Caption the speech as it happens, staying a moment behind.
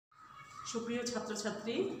সুপ্রিয়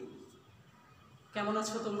ছাত্রছাত্রী, কেমন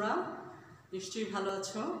আছো তোমরা? নিশ্চয়ই ভালো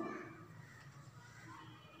আছো।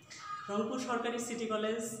 রংপুর সরকারি সিটি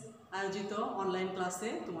কলেজ আয়োজিত অনলাইন ক্লাসে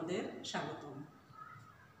তোমাদের স্বাগতম।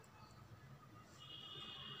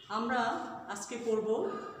 আমরা আজকে পড়ব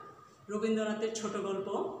রবীন্দ্রনাথের ছোট গল্প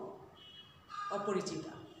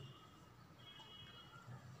অপরিচিতা।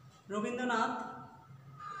 রবীন্দ্রনাথ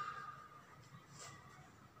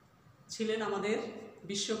ছিলেন আমাদের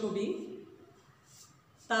বিশ্বকবি।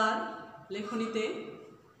 তার লেখনীতে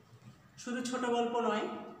শুধু ছোট গল্প নয়,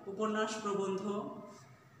 উপন্যাস, প্রবন্ধ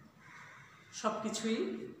সব কিছুই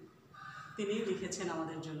তিনি লিখেছেন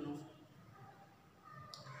আমাদের জন্য।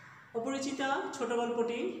 অপরিচিতা ছোট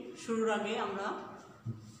গল্পটি শুরুর আগে আমরা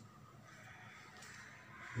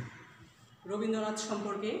রবীন্দ্রনাথ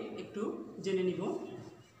সম্পর্কে একটু জেনে নিব।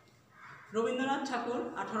 রবীন্দ্রনাথ ঠাকুর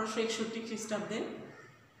 1861 খ্রিস্টাব্দে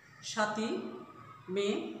 7ই মে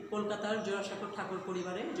কলকাতার জোড়াসাঁকো ঠাকুর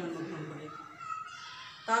পরিবারে জন্মগ্রহণ করে।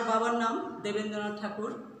 তার বাবার নাম দেবেন্দ্রনাথ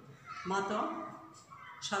ঠাকুর, মাতা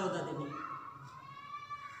সারদা দেবী।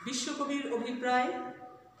 বিশ্বকবির অভিপ্রায়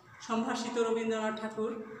সম্ভাষিত রবীন্দ্রনাথ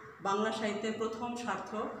ঠাকুর বাংলা সাহিত্যের প্রথম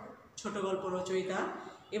সার্থক ছোট গল্প রচয়িতা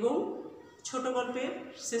এবং ছোট গল্পের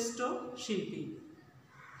শ্রেষ্ঠ শিল্পী।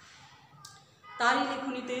 তারই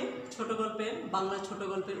লেখনীতে বাংলা ছোট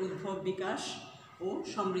গল্পের উদ্ভব, বিকাশ ও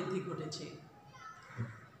সমৃদ্ধি ঘটেছে।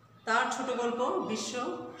 তার ছোট গল্প বিশ্ব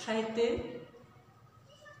সাহিত্যে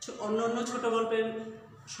অন্যান্য ছোট গল্পের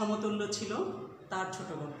সমতুল্য ছিল তার ছোট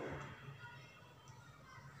গল্প।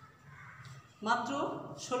 মাত্র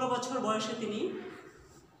 16 বছর বয়সে তিনি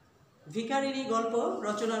ভিখারিনী গল্প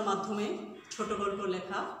রচনার মাধ্যমে ছোট গল্প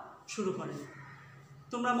লেখা শুরু করেন।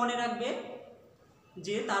 তোমরা মনে রাখবে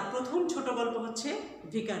যে তার প্রথম ছোট গল্প হচ্ছে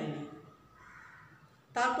ভিখারিনী।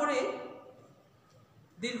 তারপরে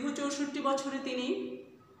দীর্ঘ 64 বছরে তিনি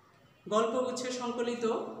গল্পগুচ্ছে সংকলিত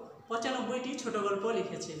 95টি ছোট গল্প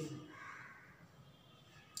লিখেছেন।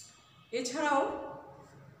 এছাড়াও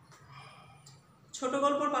ছোট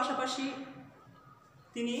গল্পের পাশাপাশি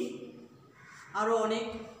তিনি আরও অনেক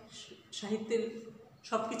সাহিত্যের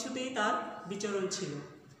সব কিছুতেই তার বিচরণ ছিল।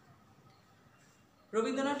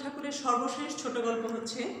 রবীন্দ্রনাথ ঠাকুরের সর্বশেষ ছোট গল্প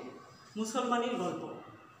হচ্ছে মুসলমানির গল্প।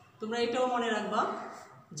 তোমরা এটাও মনে রাখবা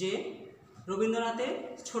যে রবীন্দ্রনাথের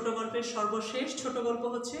ছোট গল্পের সর্বশেষ ছোট গল্প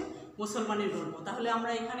হচ্ছে মুসলমানির গল্প। তাহলে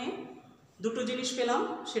আমরা এখানে দুটো জিনিস পেলাম,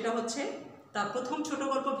 সেটা হচ্ছে তার প্রথম ছোট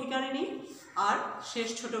গল্প ভিখারিনী আর শেষ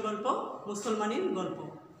ছোট গল্প মুসলমানির গল্প।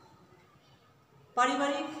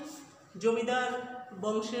 পারিবারিক জমিদার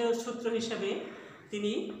বংশের সূত্র হিসাবে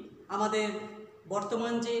তিনি আমাদের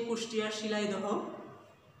বর্তমান যে কুষ্টিয়ার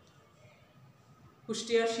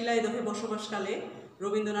শিলাইদহে বসবাসকালে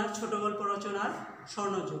রবীন্দ্রনাথ ছোট গল্প রচনার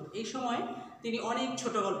স্বর্ণযুগ। এই সময় তিনি অনেক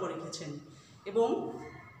ছোট গল্প লিখেছেন এবং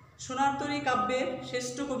সোনার তরী কাব্যের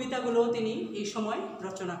শ্রেষ্ঠ কবিতাগুলোও তিনি এই সময়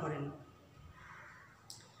রচনা করেন।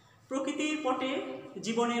 প্রকৃতির পটে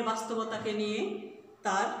জীবনের বাস্তবতাকে নিয়ে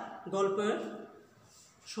তার গল্পের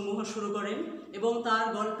সমূহ শুরু করেন এবং তার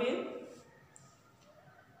গল্পের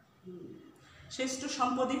শ্রেষ্ঠ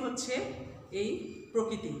সম্পদই হচ্ছে এই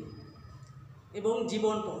প্রকৃতি এবং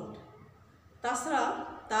জীবনপট। তাছাড়া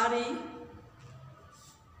তার এই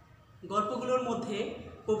গল্পগুলোর মধ্যে,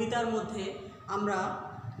 কবিতার মধ্যে আমরা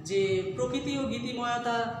যে প্রকৃতি ও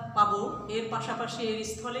গীতিময়তা পাবো, এর পাশাপাশি এর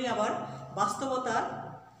স্থলেই আবার বাস্তবতা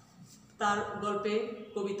তার গল্পে,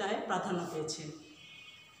 কবিতায় প্রাধান্য পেয়েছে।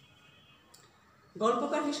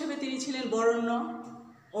 গল্পকার হিসেবে তিনি ছিলেন বরেণ্য,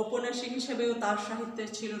 ঔপন্যাসিক হিসেবেও তার সাহিত্যের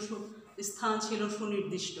স্থান ছিল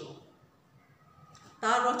সুনির্দিষ্ট।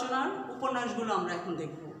 তার রচনার উপন্যাসগুলো আমরা এখন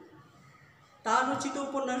দেখব। তার রচিত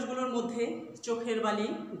উপন্যাসগুলোর মধ্যে চোখের বালি,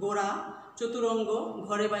 গোরা, চতুরঙ্গ,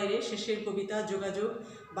 ঘরে বাইরে, শেষের কবিতা, যোগাযোগ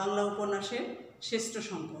বাংলা উপন্যাসের শ্রেষ্ঠ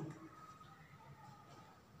সম্পদ।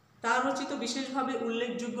 তার রচিত বিশেষভাবে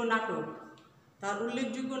উল্লেখযোগ্য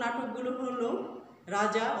নাটকগুলো হলো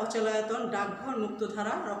রাজা, অচলায়তন, ডাকঘর,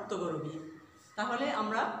 মুক্তধারা, রক্তগরবী। তাহলে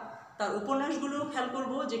আমরা তার উপন্যাসগুলোও খেয়াল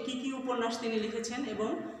করব যে কি কি উপন্যাস তিনি লিখেছেন এবং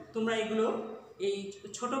তোমরা এগুলো এই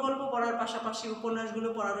ছোট গল্প পড়ার পাশাপাশি উপন্যাসগুলো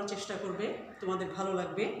পড়ারও চেষ্টা করবে, তোমাদের ভালো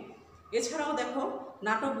লাগবে। এছাড়াও দেখো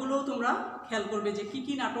নাটকগুলোও তোমরা খেয়াল করবে যে কি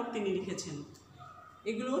কি নাটক তিনি লিখেছেন,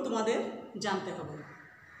 এগুলোও তোমাদের জানতে হবে।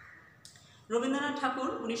 রবীন্দ্রনাথ ঠাকুর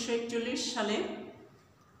 1941 সালে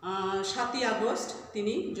 7ই আগস্ট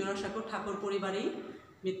তিনি জোড়াসাঁকো ঠাকুর পরিবারেই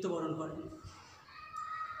মৃত্যুবরণ করেন।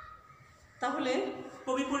 তাহলে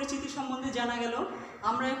কবি পরিচিতি সম্বন্ধে জানা গেল।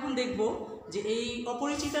 আমরা এখন দেখব যে এই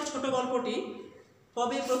অপরিচিতা ছোট গল্পটি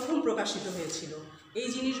কবে প্রথম প্রকাশিত হয়েছিল। এই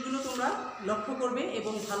জিনিসগুলো তোমরা লক্ষ্য করবে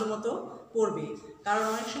এবং ভালো মতো পড়বে, কারণ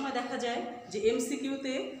অনেক সময় দেখা যায় যে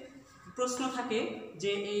এমসিকিউতে প্রশ্ন থাকে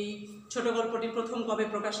যে এই ছোট গল্পটি প্রথম কবে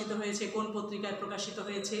প্রকাশিত হয়েছে, কোন পত্রিকায় প্রকাশিত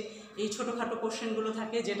হয়েছে, এই ছোটোখাটো কোশ্চেনগুলো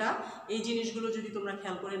থাকে, যেটা এই জিনিসগুলো যদি তোমরা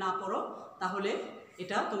খেয়াল করে না পড়ো তাহলে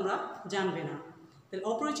এটা তোমরা জানবে না। তাহলে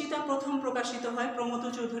অপরিচিতা প্রথম প্রকাশিত হয় প্রমথ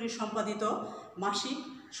চৌধুরী সম্পাদিত মাসিক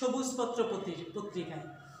সবুজপত্র পত্রিকায়।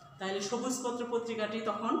 তাহলে সবুজপত্র পত্রিকাটি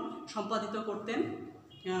তখন সম্পাদিত করতেন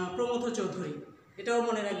প্রমথ চৌধুরী। এটাও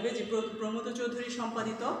মনে রাখবে যে প্রমথ চৌধুরী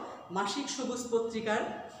সম্পাদিত মাসিক সবুজ পত্রিকার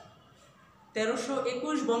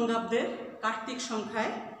 1321 বঙ্গাব্দের কার্তিক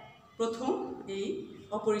সংখ্যায় প্রথম এই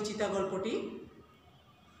অপরিচিতা গল্পটি,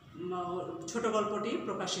 ছোট গল্পটি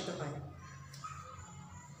প্রকাশিত হয়।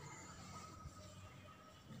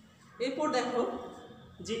 এরপর দেখো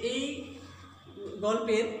যে এই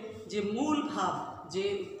গল্পের যে মূল ভাব, যে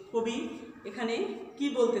কবি এখানে কি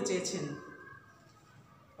বলতে চেয়েছেন।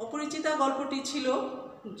 অপরিচিতা গল্পটি ছিল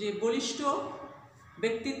যে বলিষ্ঠ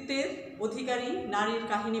ব্যক্তিত্বের অধিকারী নারীর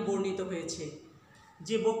কাহিনী বর্ণিত হয়েছে।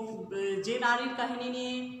 যে নারীর কাহিনী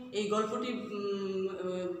নিয়ে এই গল্পটি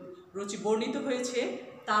বর্ণিত হয়েছে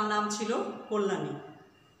তার নাম ছিল কল্যাণী।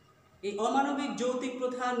 এই অমানবিক যৌতুক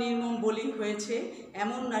প্রথা নির্মম বলি হয়েছে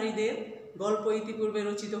এমন নারীদের গল্প ইতিপূর্বে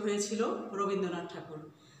রচিত হয়েছিল রবীন্দ্রনাথ ঠাকুর।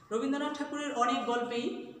 রবীন্দ্রনাথ ঠাকুরের অনেক গল্পেই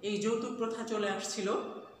এই যৌতুক প্রথা চলে আসছিল,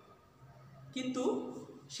 কিন্তু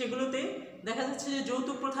সেগুলোতে দেখা যাচ্ছে যে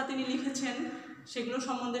যৌতুক প্রথা তিনি লিখেছেন, সেগুলো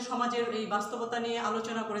সম্বন্ধে সমাজের এই বাস্তবতা নিয়ে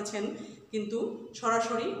আলোচনা করেছেন, কিন্তু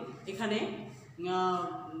সরাসরি এখানে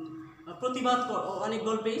প্রতিবাদ অনেক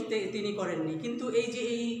গল্পেই তিনি করেননি। কিন্তু এই যে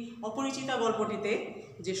এই অপরিচিতা গল্পটিতে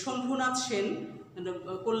যে শম্ভুনাথ সেন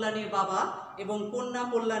কল্যাণীর বাবা এবং কন্যা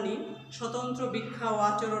কল্যাণী স্বতন্ত্র ভিক্ষা ও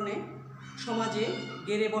আচরণে সমাজে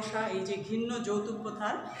গেড়ে বসা এই যে ঘৃণ্য যৌতুক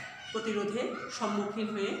প্রথার প্রতিরোধে সম্মুখীন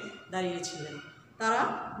হয়ে দাঁড়িয়েছিলেন। তারা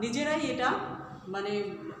নিজেরাই এটা মানে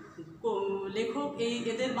লেখক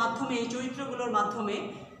এদের মাধ্যমে, এই চরিত্রগুলোর মাধ্যমে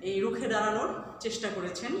এই রুখে দাঁড়ানোর চেষ্টা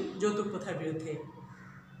করেছেন যৌতুক প্রথার বিরুদ্ধে।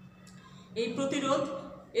 এই প্রতিরোধ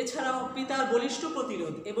এছাড়াও পিতার বলিষ্ঠ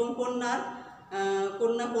প্রতিরোধ এবং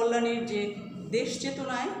কন্যা কল্যাণীর যে দেশ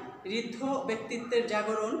চেতনায় ঋদ্ধ ব্যক্তিত্বের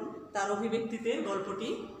জাগরণ, তার অভিব্যক্তিতে গল্পটি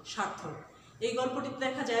সার্থক। এই গল্পটিতে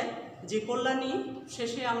দেখা যায় যে কল্যাণী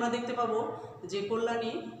শেষে আমরা দেখতে পাবো যে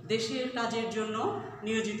কল্যাণী দেশের কাজের জন্য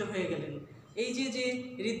নিয়োজিত হয়ে গেলেন। এই যে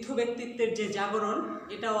ঋদ্ধ ব্যক্তিত্বের যে জাগরণ,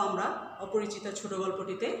 এটাও আমরা অপরিচিতা ছোট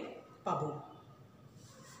গল্পটিতে পাব।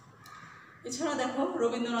 এছাড়া দেখো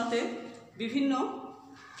রবীন্দ্রনাথের বিভিন্ন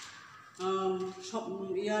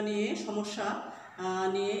সমস্যা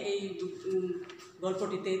নিয়ে এই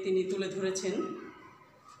গল্পটিতে তিনি তুলে ধরেছেন।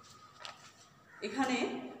 এখানে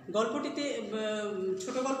গল্পটিতে,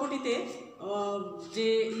 ছোট গল্পটিতে যে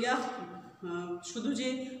শুধু যে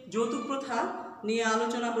যৌতুক প্রথা নিয়ে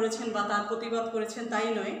আলোচনা করেছেন বা তার প্রতিবাদ করেছেন তাই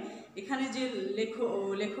নয়, এখানে যে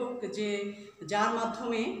লেখক যে যার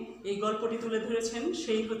মাধ্যমে এই গল্পটি তুলে ধরেছেন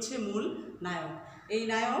সেই হচ্ছে মূল নায়ক। এই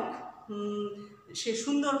নায়ক সে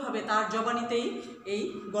সুন্দরভাবে তার জবানিতেই এই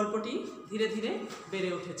গল্পটি ধীরে ধীরে বেড়ে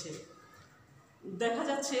উঠেছে। দেখা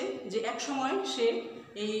যাচ্ছে যে এক সময় সে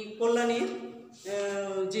এই কল্যাণীর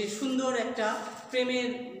যে সুন্দর একটা প্রেমের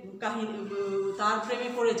কাহিনী, তার প্রেমে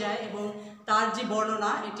পড়ে যায় এবং তার যে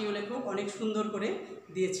বর্ণনা, এটিও লেখক অনেক সুন্দর করে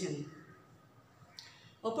দিয়েছেন।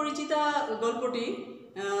 অপরিচিতা গল্পটি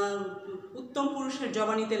উত্তম পুরুষের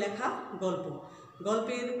জবানিতে লেখা গল্প।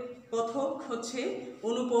 গল্পের কথক হচ্ছে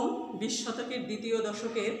অনুপম 20 শতকের দ্বিতীয়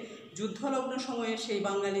দশকের যুদ্ধলগ্ন সময়ে সেই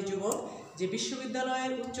বাঙালি যুবক যে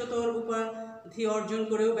বিশ্ববিদ্যালয়ের উচ্চতর উপাধি অর্জন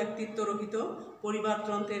করেও ব্যক্তিত্ব রহিত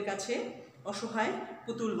পরিবারতন্ত্রের কাছে অসহায়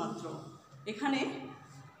পুতুল মাত্র। এখানে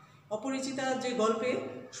অপরিচিতা যে গল্পে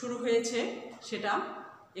শুরু হয়েছে সেটা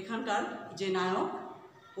এখানকার যে নায়ক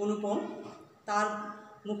অনুপম,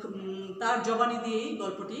 তার জবানি দিয়েই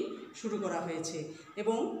গল্পটি শুরু করা হয়েছে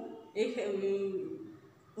এবং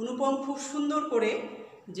অনুপম খুব সুন্দর করে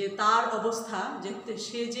যে তার অবস্থা, যে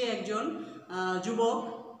সে যে একজন যুবক,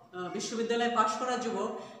 বিশ্ববিদ্যালয়ে পাশ করা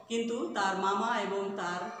যুবক, কিন্তু তার মামা এবং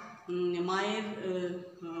তার মায়ের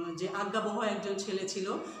যে আজ্ঞাবহ একজন ছেলে ছিল,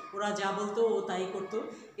 ওরা যা বলতো ও তাই করতো।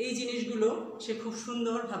 এই জিনিসগুলো সে খুব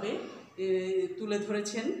সুন্দরভাবে তুলে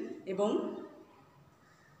ধরেছেন এবং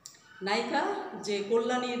নায়িকা যে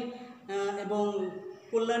কল্যাণীর এবং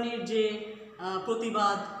কল্যাণীর যে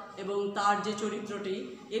প্রতিবাদ এবং তার যে চরিত্রটি,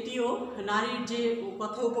 এটিও নারীর যে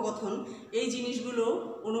কথোপকথন, এই জিনিসগুলো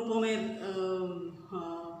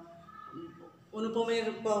অনুপমের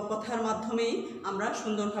কথার মাধ্যমেই আমরা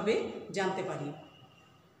সুন্দরভাবে জানতে পারি।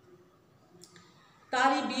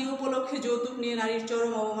 তারই বিয়ে উপলক্ষে যৌতুক নিয়ে নারীর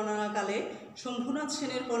চরম অবমাননাকালে শম্ভুনাথ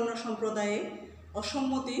সেনের কন্যা সম্প্রদায়ে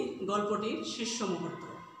অসম্মতি গল্পটির শীর্ষ মুহূর্ত।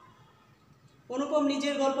 অনুপম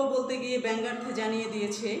নিজের গল্প বলতে গিয়ে ব্যঙ্গার্থে জানিয়ে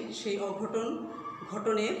দিয়েছে সেই অঘটন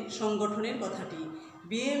ঘটনের সংগঠনের কথাটি।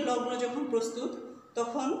 বিয়ের লগ্ন যখন প্রস্তুত,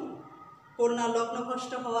 তখন কন্যা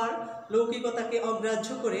লগ্নভ্রষ্ট হওয়ার লৌকিকতাকে অগ্রাহ্য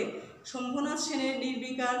করে শম্ভুনাথ সেনের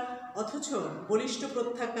নির্বিকার অথচ বলিষ্ঠ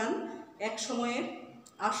প্রত্যাখ্যান এক সময়ের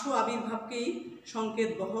আশু আবির্ভাবকেই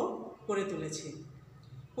সংকেতবহ করে তুলেছে।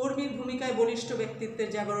 কর্মীর ভূমিকায় বলিষ্ঠ ব্যক্তিত্বের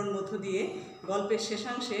জাগরণ মধ্য দিয়ে গল্পের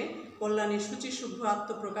শেষাংশে কল্যাণীর শুচিশুভ্র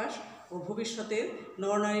আত্মপ্রকাশ ও ভবিষ্যতের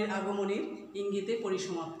নরনারীর আগমনের ইঙ্গিতে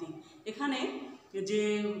পরিসমাপ্তি। এখানে যে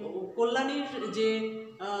কল্যাণীর যে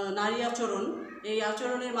নারী আচরণ, এই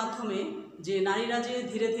আচরণের মাধ্যমে যে নারীরা যে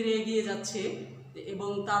ধীরে ধীরে এগিয়ে যাচ্ছে এবং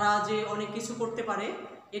তারা যে অনেক কিছু করতে পারে,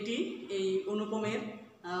 এটি এই অনুপমের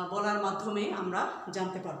বলার মাধ্যমে আমরা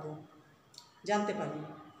জানতে পারি।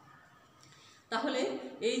 তাহলে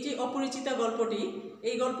এই যে অপরিচিতা গল্পটি,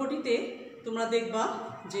 এই গল্পটিতে তোমরা দেখবা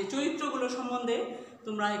যে চরিত্রগুলো সম্বন্ধে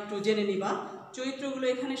তোমরা একটু জেনে নিবা। চরিত্রগুলো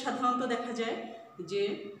এখানে সাধারণত দেখা যায়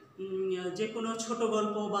যে কোনো ছোট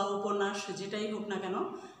গল্প বা উপন্যাস যেটাই হোক না কেন,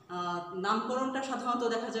 নামকরণটা সাধারণত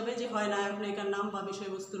দেখা যাবে যে হয় নায়ক নায়িকার নাম বা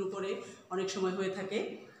বিষয়বস্তুর উপরে অনেক সময় হয়ে থাকে।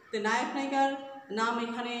 তো নায়ক নায়িকার নাম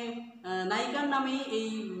এখানে নায়িকার নামেই এই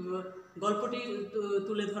গল্পটি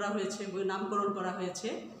তুলে ধরা হয়েছে, নামকরণ করা হয়েছে।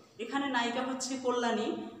 এখানে নায়িকা হচ্ছে কল্যাণী,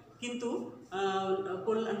 কিন্তু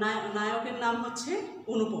নায়কের নাম হচ্ছে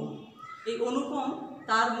অনুপম। এই অনুপম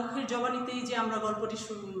তার মুখের জবানিতেই যে আমরা গল্পটি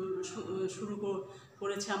শুরু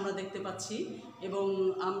করেছে আমরা দেখতে পাচ্ছি, এবং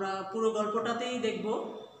আমরা পুরো গল্পটাতেই দেখব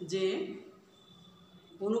যে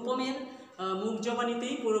অনুপমের মুখ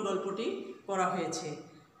জবানিতেই পুরো গল্পটি করা হয়েছে।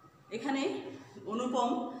 এখানে অনুপম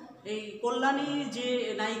এই কল্যাণীর যে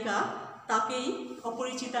নায়িকা তাকেই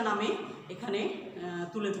অপরিচিতা নামে এখানে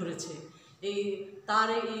তুলে ধরেছে। তার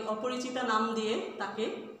এই অপরিচিতা নাম দিয়ে তাকে,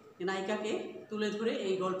 নায়িকাকে তুলে ধরে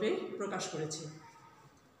এই গল্পে প্রকাশ করেছে।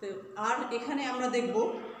 তো আর এখানে আমরা দেখব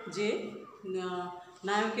যে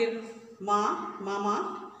নায়কের মা, মামা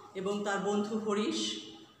এবং তার বন্ধু হরিশ,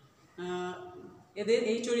 এদের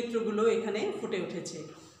এই চরিত্রগুলো এখানে ফুটে উঠেছে।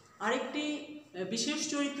 আরেকটি বিশেষ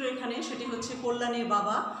চরিত্র এখানে, সেটি হচ্ছে কল্যাণীর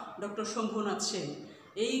বাবা ডক্টর শম্ভুনাথ সেন।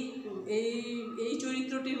 এই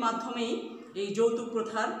চরিত্রটির মাধ্যমেই এই যৌতুক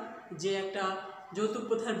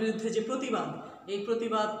প্রথার বিরুদ্ধে যে প্রতিবাদ, এই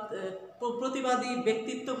প্রতিবাদী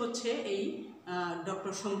ব্যক্তিত্ব হচ্ছে এই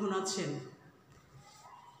ডক্টর শম্ভুনাথ সেন।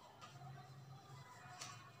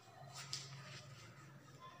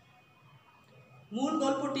 মূল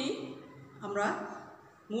গল্পটি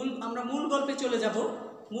আমরা মূল গল্পে চলে যাব।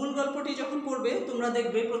 মূল গল্পটি যখন পড়বে তোমরা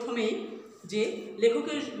দেখবে প্রথমেই যে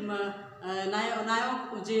লেখকের নায়ক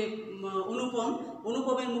যে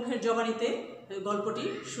অনুপমের মুখের জবানিতে গল্পটি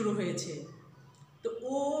শুরু হয়েছে। তো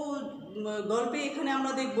গল্পে এখানে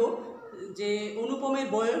আমরা দেখব যে অনুপমের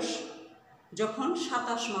বয়স যখন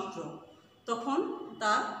 27 মাত্র, তখন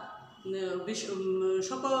তার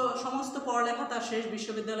সমস্ত পড়ালেখা তার শেষ,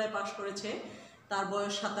 বিশ্ববিদ্যালয়ে পাশ করেছে, তার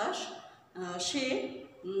বয়স 27। সে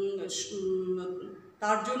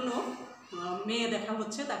তার জন্য মেয়ে দেখা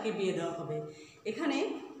হচ্ছে, তাকে বিয়ে দেওয়া হবে। এখানে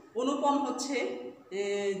অনুপম হচ্ছে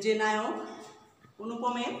যে নায়ক,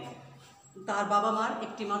 অনুপমের তার বাবা মার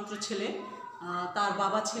একটি মাত্র ছেলে। তার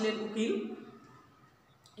বাবা ছিলেন উকিল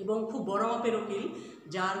এবং খুব বড় মাপের উকিল,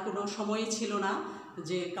 যার কোনো সময়ই ছিল না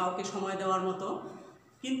যে কাউকে সময় দেওয়ার মতো।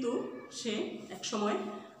 কিন্তু সে এক সময়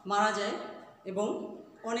মারা যায় এবং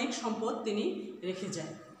অনেক সম্পদ তিনি রেখে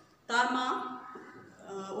যায়। তার মা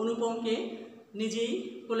অনুপমকে নিজেই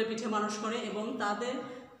কোলে পিঠে মানুষ করে এবং তাদের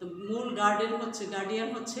মূল গার্ডিয়ান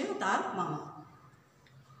হচ্ছে তার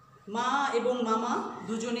মা এবং মামা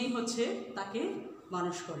দুজনেই হচ্ছে তাকে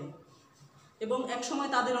মানুষ করে। এবং এক সময়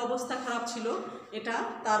তাদের অবস্থা খারাপ ছিল, এটা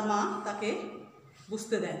তার মা তাকে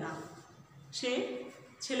বুঝতে দেয় না। সে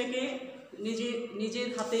ছেলেকে নিজের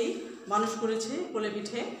হাতেই মানুষ করেছে কোলে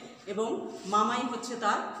পিঠে, এবং মামাই হচ্ছে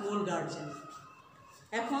তার মূল গার্জিয়ান।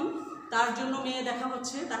 এখন তার জন্য মেয়ে দেখা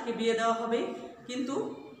হচ্ছে, তাকে বিয়ে দেওয়া হবে, কিন্তু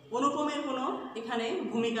অনুপমের কোনো এখানে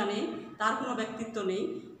ভূমিকা নেই, তার কোনো ব্যক্তিত্ব নেই।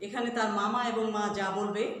 এখানে তার মামা এবং মা যা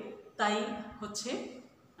বলবে তাই হচ্ছে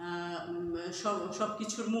সব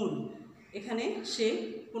কিছুর মূল। এখানে সে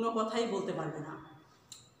কোনো কথাই বলতে পারবে না।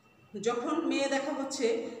 যখন মেয়ে দেখা হচ্ছে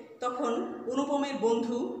তখন অনুপমের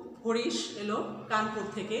বন্ধু হরিশ এলো কানপুর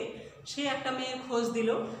থেকে। সে একটা মেয়ের খোঁজ দিল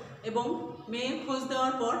এবং মেয়ের খোঁজ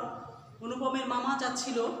দেওয়ার পর অনুপমের মামা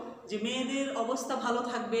চাচ্ছিল যে মেয়েদের অবস্থা ভালো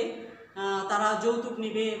থাকবে, তারা যৌতুক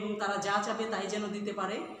নেবে এবং তারা যা চাবে তাই যেন দিতে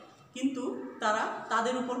পারে, কিন্তু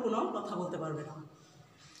তাদের উপর কোনো কথা বলতে পারবে না।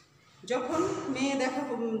 যখন মেয়ে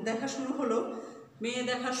দেখা শুরু হলো, মেয়ে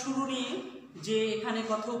দেখা শুরু নিয়ে যে এখানে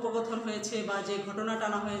কথোপকথন হয়েছে বা যে ঘটনা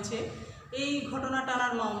টানা হয়েছে, এই ঘটনা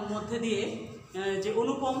টানার মধ্যে দিয়ে যে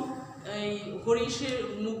অনুপম এই হরিশের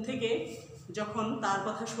মুখ থেকে যখন তার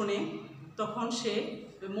কথা শোনে তখন সে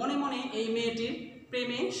মনে মনে এই মেয়েটির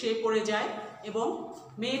প্রেমে সে পড়ে যায় এবং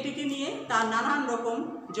মেয়েটিকে নিয়ে তার নানান রকম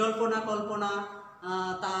জল্পনা কল্পনা,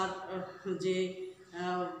 তার যে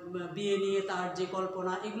বিয়ে নিয়ে তার যে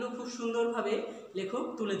কল্পনা, এগুলো খুব সুন্দরভাবে লেখক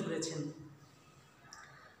তুলে ধরেছেন।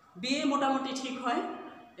 বিয়ে মোটামুটি ঠিক হয়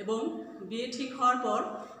এবং বিয়ে ঠিক হওয়ার পর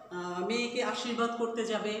মেয়েকে আশীর্বাদ করতে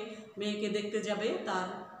যাবে, মেয়েকে দেখতে যাবে তার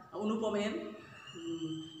অনুপমের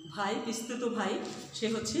ভাই, পিস্তুত ভাই, সে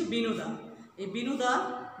হচ্ছে বিনুদা। এই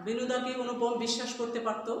বিনুদাকে অনুপম বিশ্বাস করতে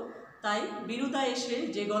পারত, তাই বিনুদা এসে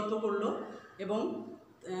যে গল্প করলো, এবং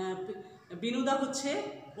বিনুদা হচ্ছে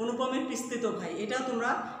অনুপমের পিস্তুত ভাই। এটা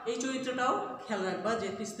তোমরা এই চরিত্রটাও খেয়াল রাখবা যে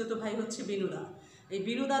পিস্তুত ভাই হচ্ছে বিনুদা। এই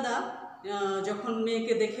বিনুদাদা যখন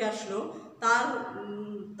মেয়েকে দেখে আসলো,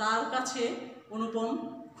 তার কাছে অনুপম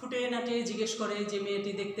খুঁটে নাটিয়ে জিজ্ঞেস করে যে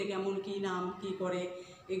মেয়েটি দেখতে কেমন, কি নাম, কি করে,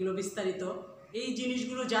 এগুলো বিস্তারিত। এই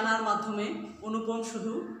জিনিসগুলো জানার মাধ্যমে অনুপম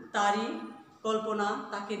শুধু তারই কল্পনা,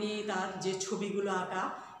 তাকে নিয়ে তার যে ছবিগুলো আঁকা,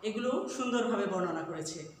 এগুলো সুন্দরভাবে বর্ণনা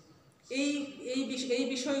করেছে। এই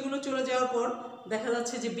বিষয়গুলো চলে যাওয়ার পর দেখা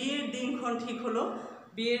যাচ্ছে যে বিয়ের দিনক্ষণ ঠিক হলো।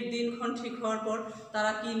 বিয়ের দিনক্ষণ ঠিক হওয়ার পর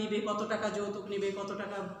তারা কি নিবে, কত টাকা যৌতুক নিবে,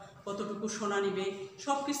 কতটুকু সোনা নিবে,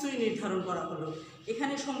 সব কিছুই নির্ধারণ করা হলো।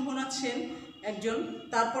 এখানে শম্ভুনাথ সেন একজন।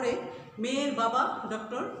 তারপরে মেয়ের বাবা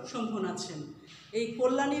ডক্টর শম্ভুনাথ সেন, এই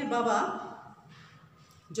কল্যাণীর বাবা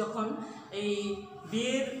যখন এই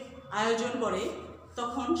বিয়ের আয়োজন করে,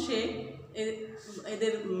 তখন সে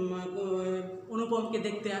এদের অনুপমকে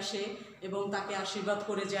দেখতে আসে এবং তাকে আশীর্বাদ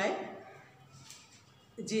করে যায়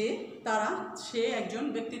যে সে একজন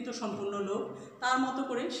ব্যক্তিত্ব সম্পন্ন লোক, তার মতো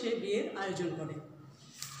করে সে বিয়ের আয়োজন করে।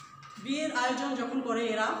 বিয়ের আয়োজন যখন করে,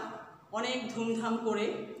 এরা অনেক ধুমধাম করে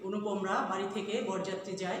অনুপমরা বাড়ি থেকে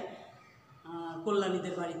বরযাত্রী যায়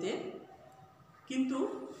কল্যাণীদের বাড়িতে। কিন্তু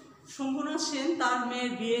শম্ভুনাথ সেন তার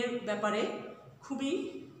মেয়ের বিয়ের ব্যাপারে খুবই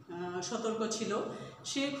সতর্ক ছিল।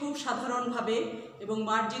 সে খুব সাধারণভাবে এবং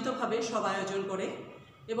মার্জিতভাবে সব আয়োজন করে,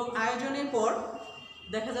 এবং আয়োজনের পর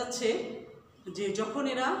দেখা যাচ্ছে যে যখন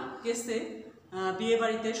এরা গেছে বিয়ে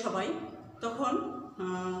বাড়িতে সবাই, তখন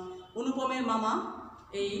অনুপমের মামা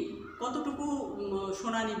এই কতটুকু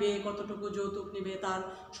সোনা নিবে, কতটুকু যৌতুক নিবে, তার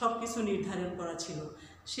সব কিছু নির্ধারণ করা ছিল।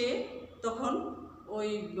 সে তখন ওই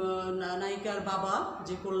নায়িকার বাবা,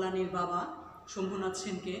 যে কল্যাণীর বাবা, শম্ভুনাথ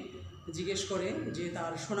সেনকে জিজ্ঞেস করে যে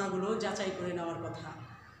তার সোনাগুলো যাচাই করে নেওয়ার কথা।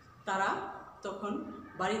 তারা তখন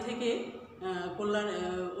বাড়ি থেকে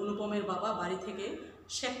অনুপমের বাবা বাড়ি থেকে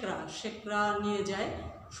শেকরা নিয়ে যায়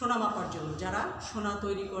সোনা মাপার জন্য। যারা সোনা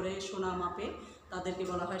তৈরি করে, সোনা মাপে, তাদেরকে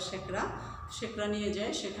বলা হয় শেকরা নিয়ে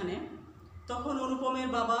যায় সেখানে। তখন অনুপমের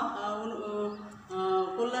বাবা,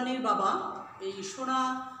 কল্যাণীর বাবা এই সোনা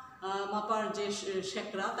মাপার যে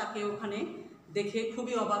শেকরা, তাকে ওখানে দেখে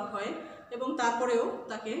খুবই অবাক হয়, এবং তারপরেও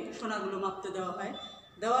তাকে সোনাগুলো মাপতে দেওয়া হয়।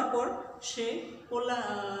 দেওয়ার পর সে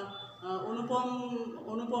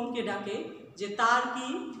অনুপমকে ডাকে যে তার কি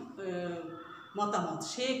মতামত,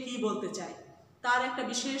 সে কি বলতে চায়, তার একটা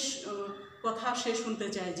বিশেষ কথা সে শুনতে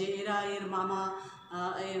চায়, যে এর মামা,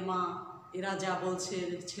 এর মা, এরা যা বলছে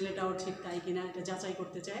ছেলেটাও ঠিক তাই কিনা, এটা যাচাই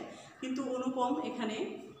করতে চায়। কিন্তু অনুপম এখানে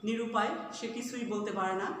নিরুপায়, সে কিছুই বলতে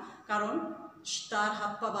পারে না, কারণ তার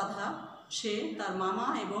হাত পা বাঁধা। সে তার মামা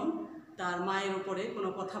এবং তার মায়ের উপরে কোনো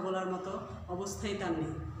কথা বলার মতো অবস্থাই তার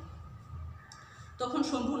নেই। তখন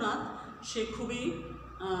শম্ভুনাথ সে খুবই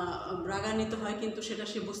রাগান্বিত হয়, কিন্তু সেটা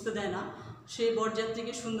সে বুঝতে দেয় না। সে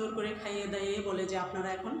বরযাত্রীকে সুন্দর করে খাইয়ে দাইয়ে বলে যে আপনারা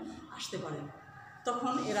এখন আসতে পারেন।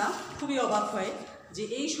 তখন এরা খুবই অবাক হয় যে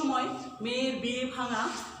এই সময় মেয়ের বিয়ে ভাঙা,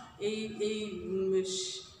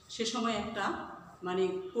 সে সময় একটা মানে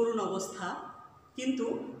করুণ অবস্থা, কিন্তু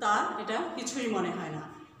তার এটা কিছুই মনে হয় না।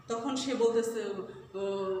 তখন সে বলতেছে,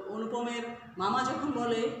 অনুপমের মামা যখন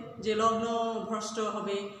বলে যে লগ্ন ভ্রষ্ট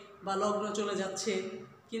হবে বা লগ্ন চলে যাচ্ছে,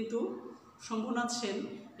 কিন্তু শম্ভুনাথ সেন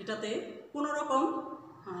এটাতে কোনো রকম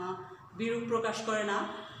বিরূপ প্রকাশ করে না।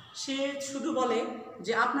 সে শুধু বলে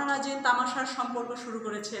যে আপনারা যে তামাশার সম্পর্ক শুরু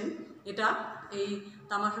করেছেন, এই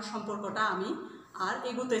তামাশার সম্পর্কটা আমি আর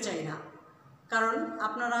এগোতে চাই না, কারণ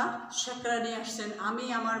আপনারা শেকরা নিয়ে আসছেন, আমি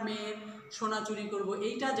আমার মেয়ের সোনা চুরি করব,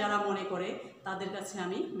 এইটা যারা মনে করে তাদের কাছে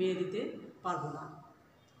আমি মেয়ে দিতে পারবো না।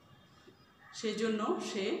 সেই জন্য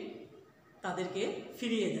সে তাদেরকে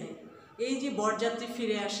ফিরিয়ে দেয়। এই যে বরযাত্রী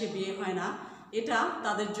ফিরে আসে, বিয়ে হয় না, এটা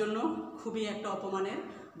তাদের জন্য খুবই একটা অপমানের,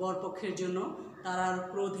 বরপক্ষের জন্য। তারা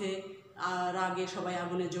ক্রোধে রাগে সবাই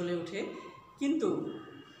আগুনে জ্বলে ওঠে। কিন্তু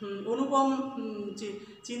অনুপম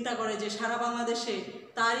চিন্তা করে যে সারা বাংলাদেশে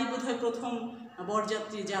তারই বোধহয় প্রথম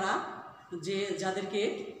বরযাত্রী যাদেরকে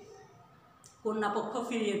কন্যাপক্ষ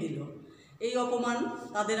ফিরিয়ে দিল। এই অপমান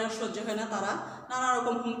তাদের আর সহ্য হয় না। তারা নানা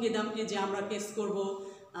রকম হুমকি দামকি যে আমরা কেস করব,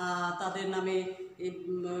 তাদের নামে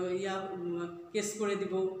কেস করে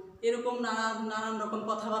দিব, এরকম নানান রকম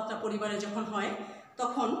কথাবার্তা পরিবারে যখন হয়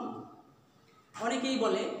তখন অনেকেই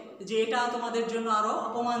বলে যে এটা তোমাদের জন্য আরও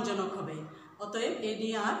অপমানজনক হবে, অতএব এই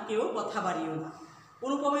নিয়ে আর কেউ কথা বাড়িও না।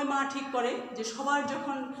 অনুপমের মা ঠিক করে যে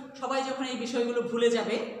সবাই যখন এই বিষয়গুলো ভুলে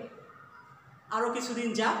যাবে, আরও কিছুদিন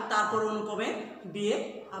যাক, তারপর অনুপমের বিয়ে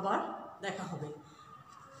আবার দেখা হবে।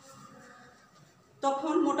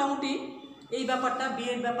 তখন মোটামুটি এই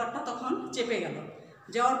বিয়ের ব্যাপারটা তখন চেপে গেল।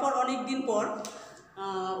 যাওয়ার পর অনেক দিন পর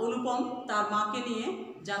অনুপম তার মাকে নিয়ে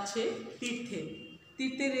যাচ্ছে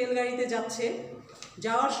তীর্থে রেলগাড়িতে যাচ্ছে।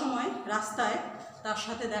 যাওয়ার সময় রাস্তায় তার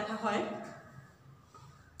সাথে দেখা হয়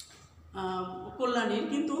কল্যাণীর,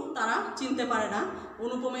 কিন্তু তারা চিনতে পারে না।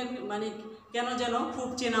 অনুপমের মানে কেন যেন খুব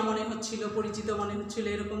চেনা মনে হচ্ছিল, পরিচিত মনে হচ্ছিল,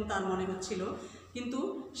 এরকম তার মনে হচ্ছিল। কিন্তু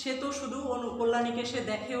সে তো শুধু কল্যাণীকে সে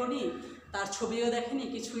দেখেও নি, তার ছবিও দেখেনি,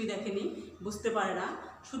 কিছুই দেখেনি, বুঝতে পারে না।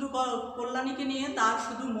 শুধু কল্যাণীকে নিয়ে তার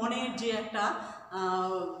শুধু মনের যে একটা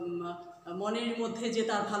মনের মধ্যে যে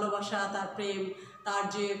তার ভালোবাসা, তার প্রেম, তার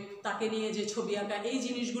যে তাকে নিয়ে যে ছবি আঁকা, এই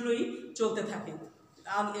জিনিসগুলোই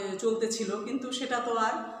চলতেছিল। কিন্তু সেটা তো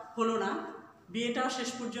আর হলো না, বিয়েটা শেষ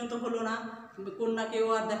পর্যন্ত হলো না, কন্যাকেও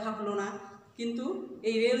আর দেখা হলো না। কিন্তু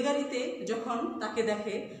এই রেলগাড়িতে যখন তাকে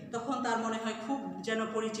দেখে তখন তার মনে হয় খুব যেন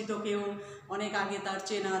পরিচিত কেউ, অনেক আগে তার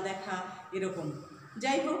চেনা দেখা এরকম।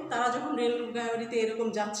 যাই হোক, তারা যখন রেলগাড়িতে এরকম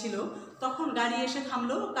যাচ্ছিল তখন গাড়ি এসে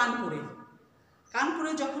থামলো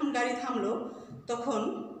কানপুরে যখন গাড়ি থামলো তখন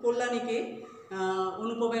কল্যাণীকে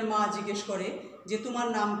অনুপমের মা জিজ্ঞেস করে যে তোমার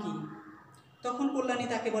নাম কি? তখন কল্যাণী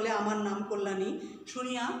তাকে বলে আমার নাম কল্যাণী।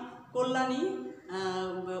 শুনিয়া কল্যাণী,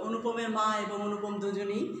 অনুপমের মা এবং অনুপম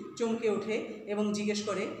দুজনেই চমকে ওঠে এবং জিজ্ঞেস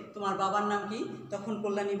করে তোমার বাবার নাম কি? তখন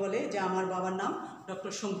কল্যাণী বলে যে আমার বাবার নাম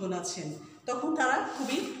ডক্টর শম্ভুনাথ সেন। তখন তারা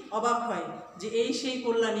খুবই অবাক হয় যে এই সেই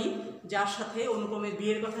কল্যাণী যার সাথে অনুপমের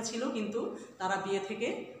বিয়ের কথা ছিল, কিন্তু তারা বিয়ে থেকে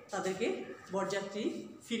তাদেরকে বরযাত্রী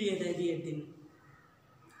ফিরিয়ে দেয় বিয়ের দিন।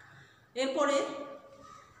 এরপরে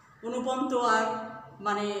অনুপম তো আর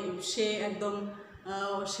মানে সে একদম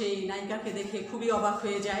সেই নায়িকাকে দেখে খুবই অবাক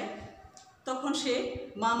হয়ে যায়। তখন সে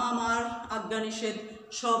মার আজ্ঞা নিষেধ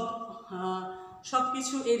সব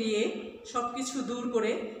কিছু এড়িয়ে, সব কিছু দূর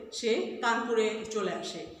করে সে কানপুরে চলে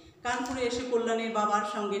আসে। কানপুরে এসে কল্যাণীর বাবার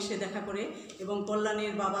সঙ্গে সে দেখা করে এবং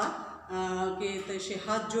কল্যাণীর বাবাকে সে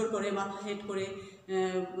হাত জোর করে, মাথা হেঁট করে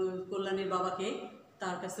কল্যাণীর বাবাকে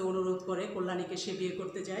তার কাছে অনুরোধ করে কল্যাণীকে সে বিয়ে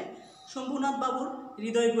করতে যায়। শম্ভুনাথ বাবুর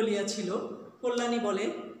হৃদয় গলিয়া ছিল, কল্যাণী বলে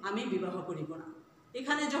আমি বিবাহ করিব না।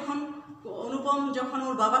 এখানে যখন অনুপম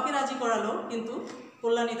ওর বাবাকে রাজি করালো, কিন্তু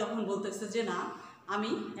কল্যাণী তখন বলতেছে যে না,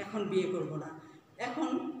 আমি এখন বিয়ে করব না। এখন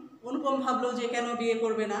অনুপম ভাবলো যে কেন বিয়ে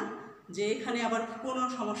করবে না, যে এখানে আবার কোনো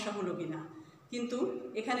সমস্যা হলো কি না। কিন্তু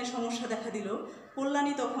এখানে সমস্যা দেখা দিল।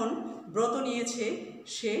 কল্যাণী তখন ব্রত নিয়েছে,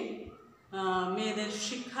 সে মেয়েদের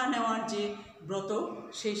শিক্ষা নেওয়ার যে ব্রত,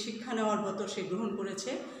 সেই শিক্ষা নেওয়ার ব্রত সে গ্রহণ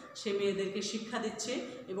করেছে। সে মেয়েদেরকে শিক্ষা দিচ্ছে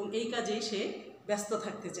এবং এই কাজেই সে ব্যস্ত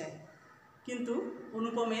থাকতে চায়। কিন্তু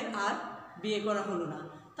অনুপমের আর বিয়ে করা হলো না।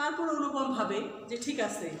 তারপর অনুপম ভাবে যে ঠিক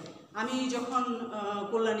আছে, আমি যখন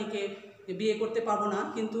কল্যাণীকে বিয়ে করতে পারবো না,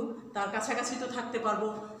 কিন্তু তার কাছাকাছি তো থাকতে পারবো,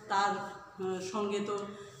 তার সঙ্গে তো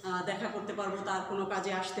দেখা করতে পারবো, তার কোনো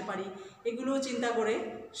কাজে আসতে পারি। এগুলো চিন্তা করে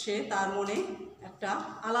সে তার মনে একটা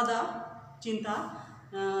আলাদা চিন্তা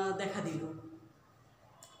দেখা দিল।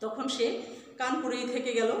 তখন সে কানপুরেই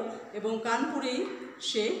থেকে গেল এবং কানপুরেই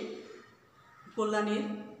সে কল্যাণীর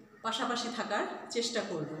পাশাপাশি থাকার চেষ্টা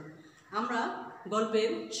করল। আমরা গল্পের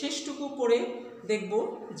শেষটুকু পড়ে দেখব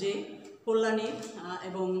যে কল্যাণীর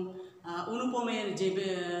এবং অনুপমের যে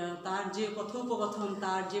তার যে কথোপকথন,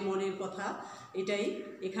 তার যে মনের কথা, এটাই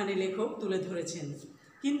এখানে লেখক তুলে ধরেছেন।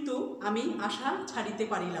 কিন্তু আমি আশা ছাড়িতে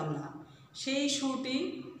পারিলাম না, সেই সুরটি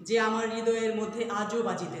যে আমার হৃদয়ের মধ্যে আজও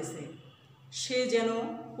বাজিতেছে। সে যেন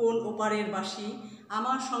কোন ওপারের বাঁশি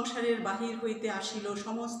আমার সংসারের বাহির হইতে আসিল,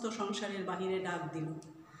 সমস্ত সংসারের বাহিরে ডাক দিল।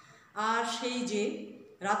 আর সেই যে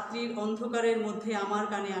রাত্রির অন্ধকারের মধ্যে আমার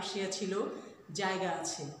কানে আসিয়াছিল, জায়গা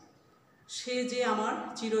আছে। সে যে আমার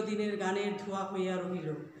চিরদিনের গানের ধোঁয়া হইয়া রহিল।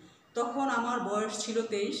 তখন আমার বয়স ছিল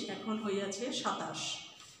 23, এখন হইয়াছে 27।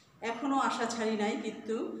 এখনও আশা ছাড়ি নাই,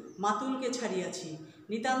 কিন্তু মাতুলকে ছাড়িয়াছি।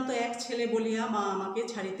 নিতান্ত এক ছেলে বলিয়া মা আমাকে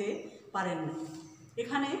ছাড়িতে পারেন না।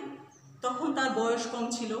 এখানে তখন তার বয়স কম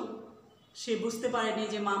ছিল, সে বুঝতে পারেনি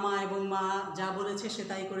যে মামা এবং মা যা বলেছে সে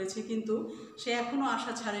তাই করেছে, কিন্তু সে এখনও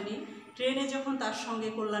আশা ছাড়েনি। ট্রেনে যখন তার সঙ্গে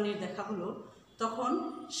কল্যাণীর দেখা হলো, তখন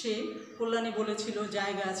সে কল্যাণী বলেছিল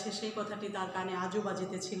জায়গা আছে, সেই কথাটি তার কানে আজও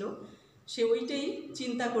বাজিতেছিল। সে ওইটাই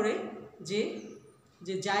চিন্তা করে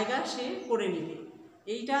যে জায়গা সে করে নেবে,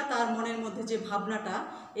 এইটা তার মনের মধ্যে যে ভাবনাটা,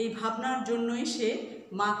 এই ভাবনার জন্যই সে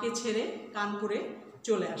মাকে ছেড়ে কানপুরে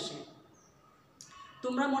চলে আসে।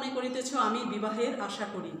 তোমরা মনে করিতেছ আমি বিবাহের আশা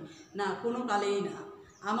করি, না, কোনো কালেই না।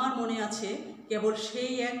 আমার মনে আছে কেবল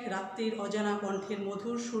সেই এক রাত্রির অজানা কণ্ঠের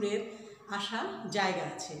মধুর সুরের আশা জায়গা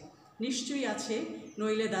আছে, নিশ্চয়ই আছে,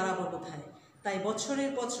 নইলে দাঁড়াবো কোথায়। তাই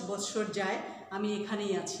বৎসরের পর বৎসর যায়, আমি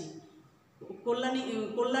এখানেই আছি।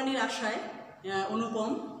 কল্যাণীর আশায়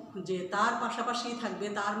অনুপম যে তার পাশাপাশি থাকবে,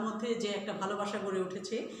 তার মধ্যে যে একটা ভালোবাসা গড়ে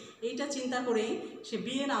উঠেছে, এইটা চিন্তা করেই সে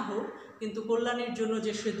বিয়ে না হোক, কিন্তু কল্যাণীর জন্য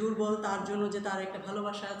যে সে দুর্বল, তার জন্য যে তার একটা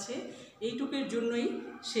ভালোবাসা আছে, এইটুকুর জন্যই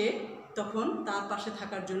সে তখন তার পাশে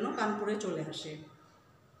থাকার জন্য কানপুরে চলে আসে।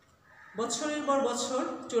 বৎসরের পর বৎসর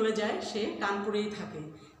চলে যায়, সে কানপুরেই থাকে।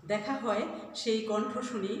 দেখা হয়, সেই কণ্ঠ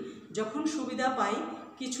শুনি, যখন সুবিধা পাই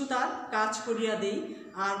কিছু তার কাজ করিয়া দেই,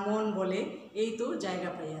 আর মন বলে এই তো জায়গা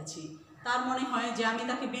পাইয়াছি। তার মনে হয় যে আমি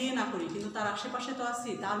তাকে বিয়ে না করি, কিন্তু তার আশেপাশে তো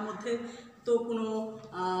আছি, তার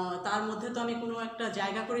মধ্যে তো আমি কোনো একটা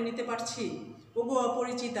জায়গা করে নিতে পারছি। ওগো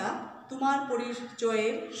অপরিচিতা, তোমার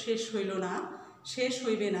পরিচয়ের শেষ হইল না, শেষ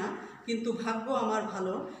হইবে না, কিন্তু ভাগ্য আমার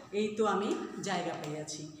ভালো, এই তো আমি জায়গা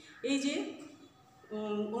পাইয়াছি। এই যে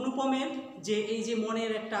অনুপমের যে এই যে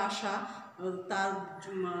মনের একটা আশা, তার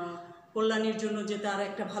কল্যাণীর জন্য যে তার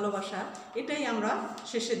একটা ভালোবাসা, এটাই আমরা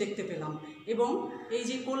শেষে দেখতে পেলাম। এবং এই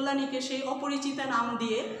যে কল্যাণীকে সেই অপরিচিতা নাম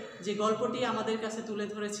দিয়ে যে গল্পটি আমাদের কাছে তুলে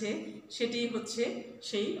ধরেছে, সেটি হচ্ছে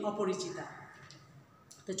সেই অপরিচিতা।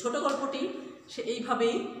 তো ছোট গল্পটি সে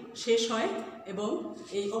এইভাবেই শেষ হয় এবং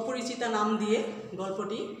এই অপরিচিতা নাম দিয়ে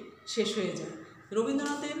গল্পটি শেষ হয়ে যায়।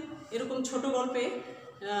 রবীন্দ্রনাথের এরকম ছোট গল্পে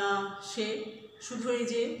সে শুধু এই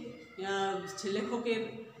যে লেখকের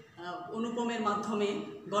অনুপমের মাধ্যমে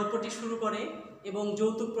গল্পটি শুরু করে এবং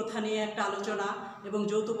যৌতুক প্রথা নিয়ে একটা আলোচনা এবং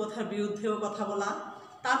যৌতুক প্রথার বিরুদ্ধেও কথা বলা।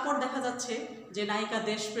 তারপর দেখা যাচ্ছে যে নায়িকা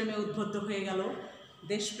দেশপ্রেমে উদ্বুদ্ধ হয়ে গেল,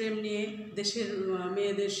 দেশপ্রেম নিয়ে দেশের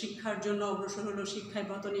মেয়েদের শিক্ষার জন্য অগ্রসর হলো, শিক্ষায়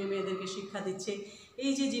ব্রত নিয়ে মেয়েদেরকে শিক্ষা দিচ্ছে।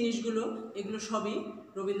 এই যে জিনিসগুলো, এগুলো সবই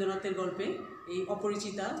রবীন্দ্রনাথের গল্পে এই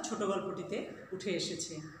অপরিচিতা ছোট গল্পটিতে উঠে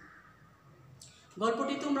এসেছে।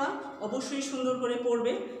 গল্পটি তোমরা অবশ্যই সুন্দর করে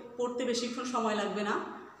পড়বে, পড়তে বেশিক্ষণ সময় লাগবে না।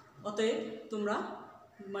 অতএব তোমরা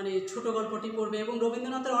ছোট গল্পটি পড়বে এবং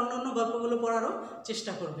রবীন্দ্রনাথের অন্য অন্য গল্পগুলো পড়ারও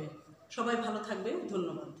চেষ্টা করবে। সবাই ভালো থাকবে,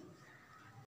 ধন্যবাদ।